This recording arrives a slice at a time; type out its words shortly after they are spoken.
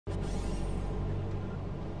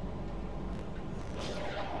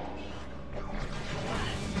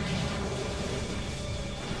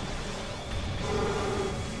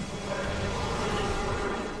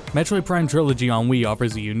Metroid Prime Trilogy on Wii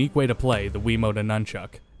offers a unique way to play the Wiimote and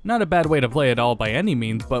Nunchuck. Not a bad way to play at all by any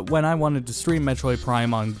means, but when I wanted to stream Metroid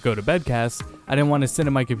Prime on Go to Bedcast, I didn't want to sit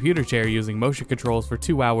in my computer chair using motion controls for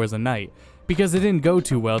 2 hours a night, because it didn't go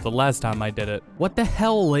too well the last time I did it. What the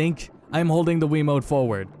hell, Link? I'm holding the Wiimote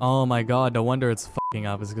forward. Oh my god, no wonder it's fucking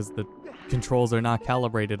up, it's because the controls are not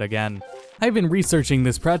calibrated again. I've been researching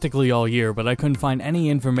this practically all year, but I couldn't find any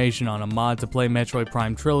information on a mod to play Metroid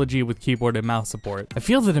Prime Trilogy with keyboard and mouse support. I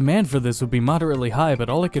feel the demand for this would be moderately high, but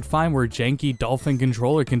all I could find were janky Dolphin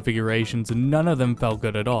controller configurations and none of them felt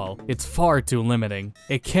good at all. It's far too limiting.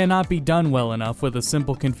 It cannot be done well enough with a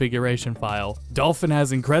simple configuration file. Dolphin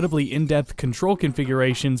has incredibly in-depth control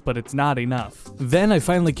configurations, but it's not enough. Then I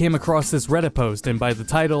finally came across this Reddit post, and by the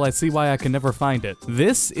title I see why I can never find it.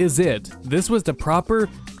 This is it. This was the proper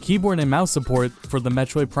keyboard and mouse support for the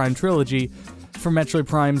Metroid Prime Trilogy for Metroid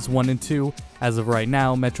Primes 1 and 2. As of right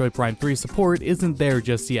now, Metroid Prime 3 support isn't there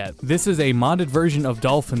just yet. This is a modded version of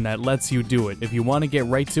Dolphin that lets you do it. If you want to get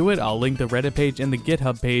right to it, I'll link the Reddit page and the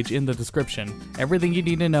Github page in the description. Everything you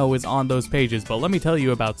need to know is on those pages, but let me tell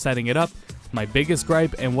you about setting it up, my biggest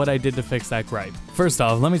gripe, and what I did to fix that gripe. First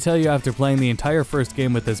off, let me tell you, after playing the entire first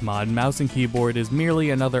game with this mod, mouse and keyboard is merely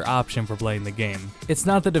another option for playing the game. It's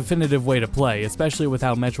not the definitive way to play, especially with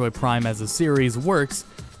how Metroid Prime as a series works,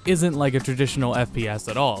 isn't like a traditional FPS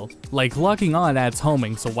at all. Like, locking on adds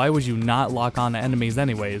homing, so why would you not lock on to enemies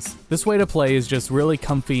anyways? This way to play is just really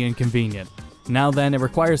comfy and convenient. Now then, it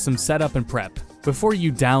requires some setup and prep. Before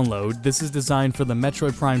you download, this is designed for the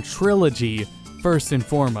Metroid Prime Trilogy first and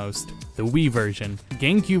foremost. The Wii version.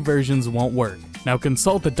 GameCube versions won't work. Now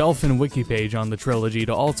consult the Dolphin wiki page on the trilogy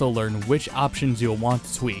to also learn which options you'll want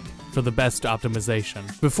to tweak for the best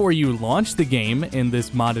optimization. Before you launch the game in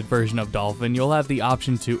this modded version of Dolphin, you'll have the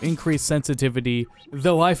option to increase sensitivity,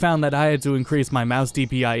 though I found that I had to increase my mouse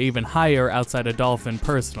DPI even higher outside of Dolphin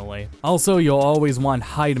personally. Also, you'll always want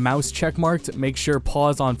hide mouse checkmarked, make sure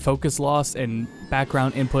pause on focus loss and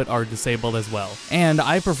background input are disabled as well. And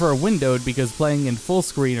I prefer windowed because playing in full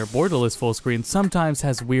screen or borderless full screen sometimes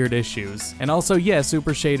has weird issues. And also, yes,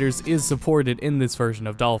 Super Shaders is supported in this version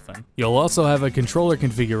of Dolphin. You'll also have a controller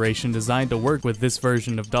configuration designed to work with this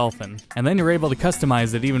version of Dolphin, and then you're able to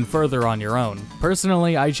customize it even further on your own.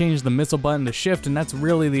 Personally, I changed the missile button to shift, and that's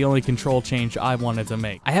really the only control change I wanted to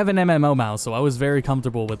make. I have an MMO mouse, so I was very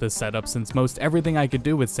comfortable with this setup since most everything I could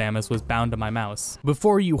do with Samus was bound to my mouse.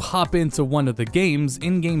 Before you hop into one of the games,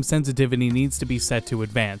 in-game sensitivity needs to be set to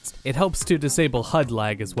advanced. It helps to disable HUD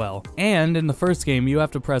lag as well. And in the first game, you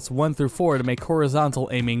have to press 1 through 4 to make horizontal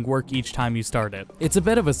aiming work each time you start it. It's a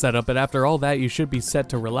bit of a setup, but after all that, you should be set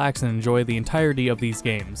to relax and enjoy the entirety of these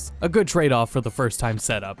games. A good trade-off for the first time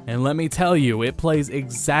setup. And let me tell you, it plays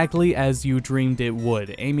exactly as you dreamed it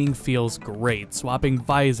would. Aiming feels great, swapping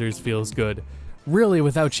visors feels good. Really,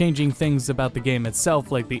 without changing things about the game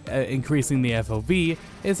itself, like the increasing the FOV,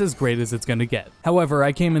 it's as great as it's gonna get. However,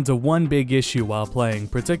 I came into one big issue while playing,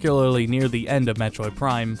 particularly near the end of Metroid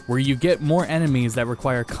Prime, where you get more enemies that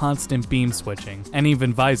require constant beam switching, and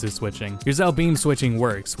even visor switching. Here's how beam switching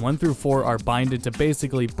works. 1 through 4 are binded to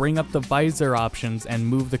basically bring up the visor options and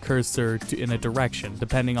move the cursor in a direction,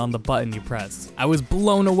 depending on the button you press. I was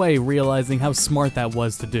blown away realizing how smart that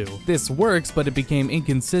was to do. This works, but it became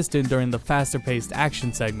inconsistent during the faster paced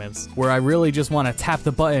action segments, where I really just want to tap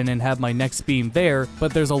the button and have my next beam there,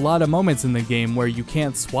 but there's a lot of moments in the game where you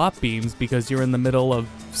can't swap beams because you're in the middle of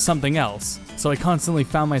something else. So I constantly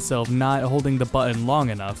found myself not holding the button long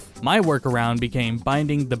enough. My workaround became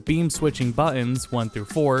binding the beam switching buttons 1 through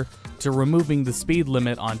 4 to removing the speed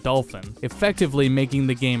limit on Dolphin, effectively making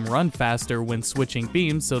the game run faster when switching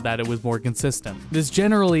beams so that it was more consistent. This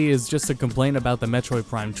generally is just a complaint about the Metroid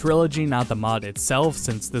Prime Trilogy, not the mod itself,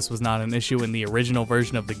 since this was not an issue in the original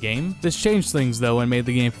version of the game. This changed things though and made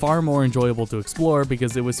the game far more enjoyable to explore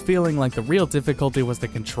because it was feeling like the real difficulty was the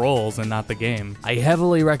controls and not the game. I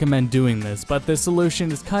heavily recommend doing this, but this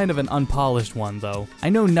solution is kind of an unpolished one though. I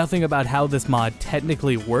know nothing about how this mod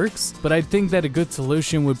technically works, but I think that a good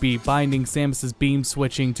solution would be binding Samus's beam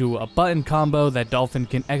switching to a button combo that Dolphin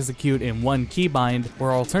can execute in one keybind,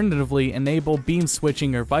 or alternatively enable beam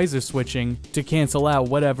switching or visor switching to cancel out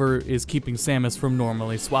whatever is keeping Samus from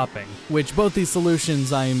normally swapping. Which both these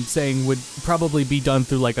solutions I'm saying would probably be done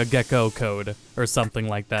through like a Gecko code or something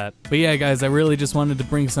like that. But yeah guys, I really just wanted to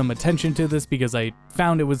bring some attention to this because I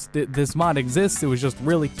found this mod exists, it was just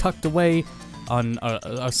really tucked away on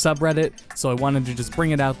a subreddit, so I wanted to just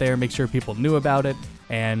bring it out there, make sure people knew about it,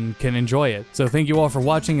 and can enjoy it. So thank you all for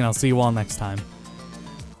watching, and I'll see you all next time.